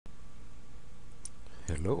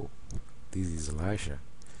Hello, this is Elisha,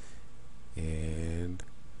 and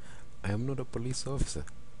I am not a police officer.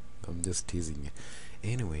 I'm just teasing you.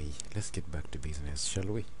 Anyway, let's get back to business, shall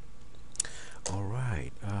we?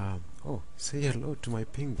 Alright, oh, say hello to my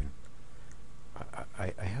penguin.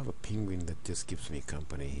 I have a penguin that just keeps me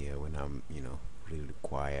company here when I'm, really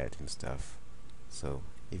quiet and stuff. So,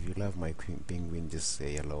 if you love my penguin, just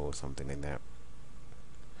say hello or something like that.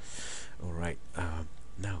 Alright,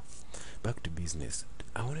 now, back to business.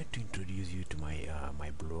 I wanted to introduce you to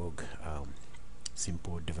my blog,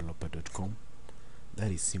 simpledeveloper.com.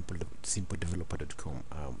 That is simpledeveloper.com.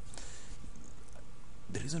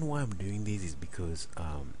 The reason why I'm doing this is because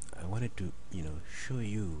I wanted to show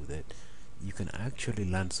you that you can actually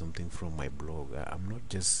learn something from my blog. I'm not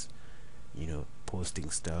just posting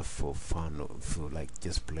stuff for fun or for like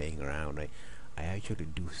just playing around. I actually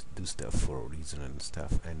do stuff for a reason and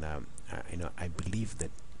stuff, and I believe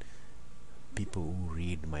that people who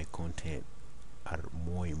read my content are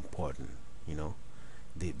more important. you know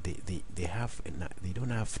they don't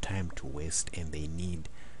have time to waste, and they need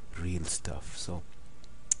real stuff. So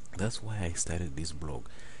that's why I started this blog,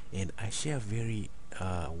 and I share very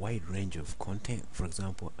wide range of content. For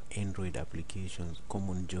example, Android applications,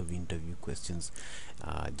 common job interview questions,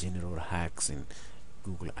 general hacks, and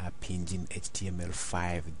Google App Engine,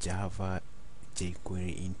 HTML5, Java,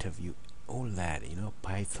 jQuery interview, all that,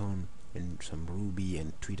 Python, and some Ruby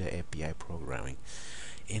and Twitter API programming.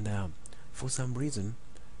 And for some reason,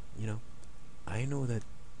 you know I know that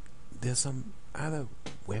there's some other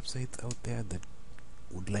websites out there that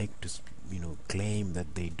would like to claim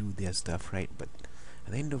that they do their stuff right, but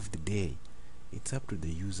at the end of the day, it's up to the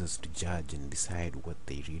users to judge and decide what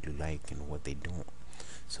they really like and what they don't.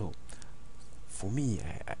 So for me,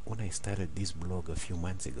 when I started this blog a few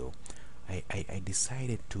months ago, I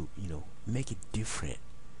decided to make it different,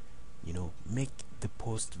 make the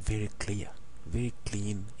post very clear, very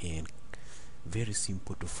clean, and very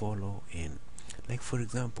simple to follow. And like, for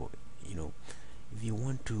example, if you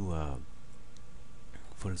want to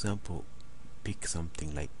for example, pick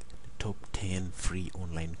something like top 10 free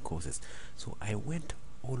online courses. So I went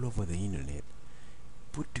all over the internet,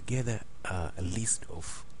 put together a list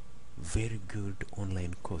of very good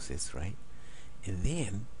online courses, right? And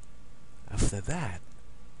then after that,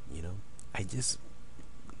 I just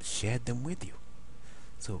shared them with you.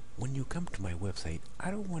 So when you come to my website,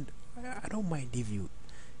 I don't mind if you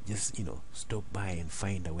just stop by and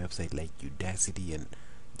find a website like Udacity and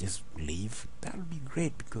just leave. That'll be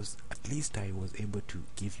great, because at least I was able to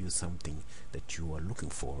give you something that you are looking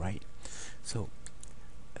for, right? So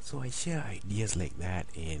I share ideas like that,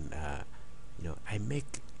 and I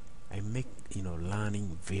make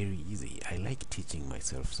learning very easy. I like teaching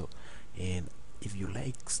myself. So, and if you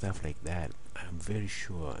like stuff like that, I'm very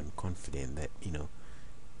sure and confident that you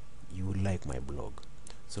will like my blog.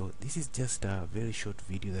 So this is just a very short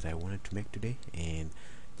video that I wanted to make today, and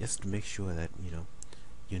just to make sure that you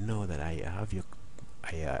know that I have your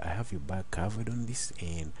back covered on this.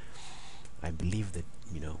 And I believe that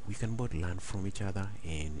we can both learn from each other.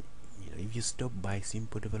 And if you stop by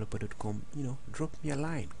simpledeveloper.com, drop me a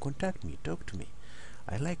line, contact me, talk to me.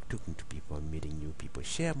 I like talking to people, meeting new people.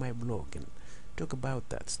 Share my blog and talk about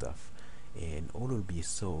that stuff, and all will be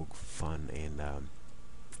so fun. And I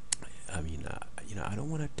don't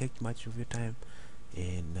want to take much of your time,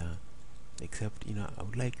 and except I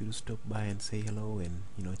would like you to stop by and say hello, and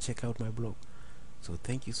check out my blog. So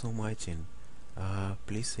thank you so much, and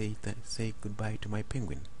please say goodbye to my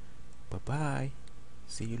penguin. Bye bye.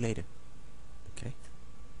 See you later. Okay.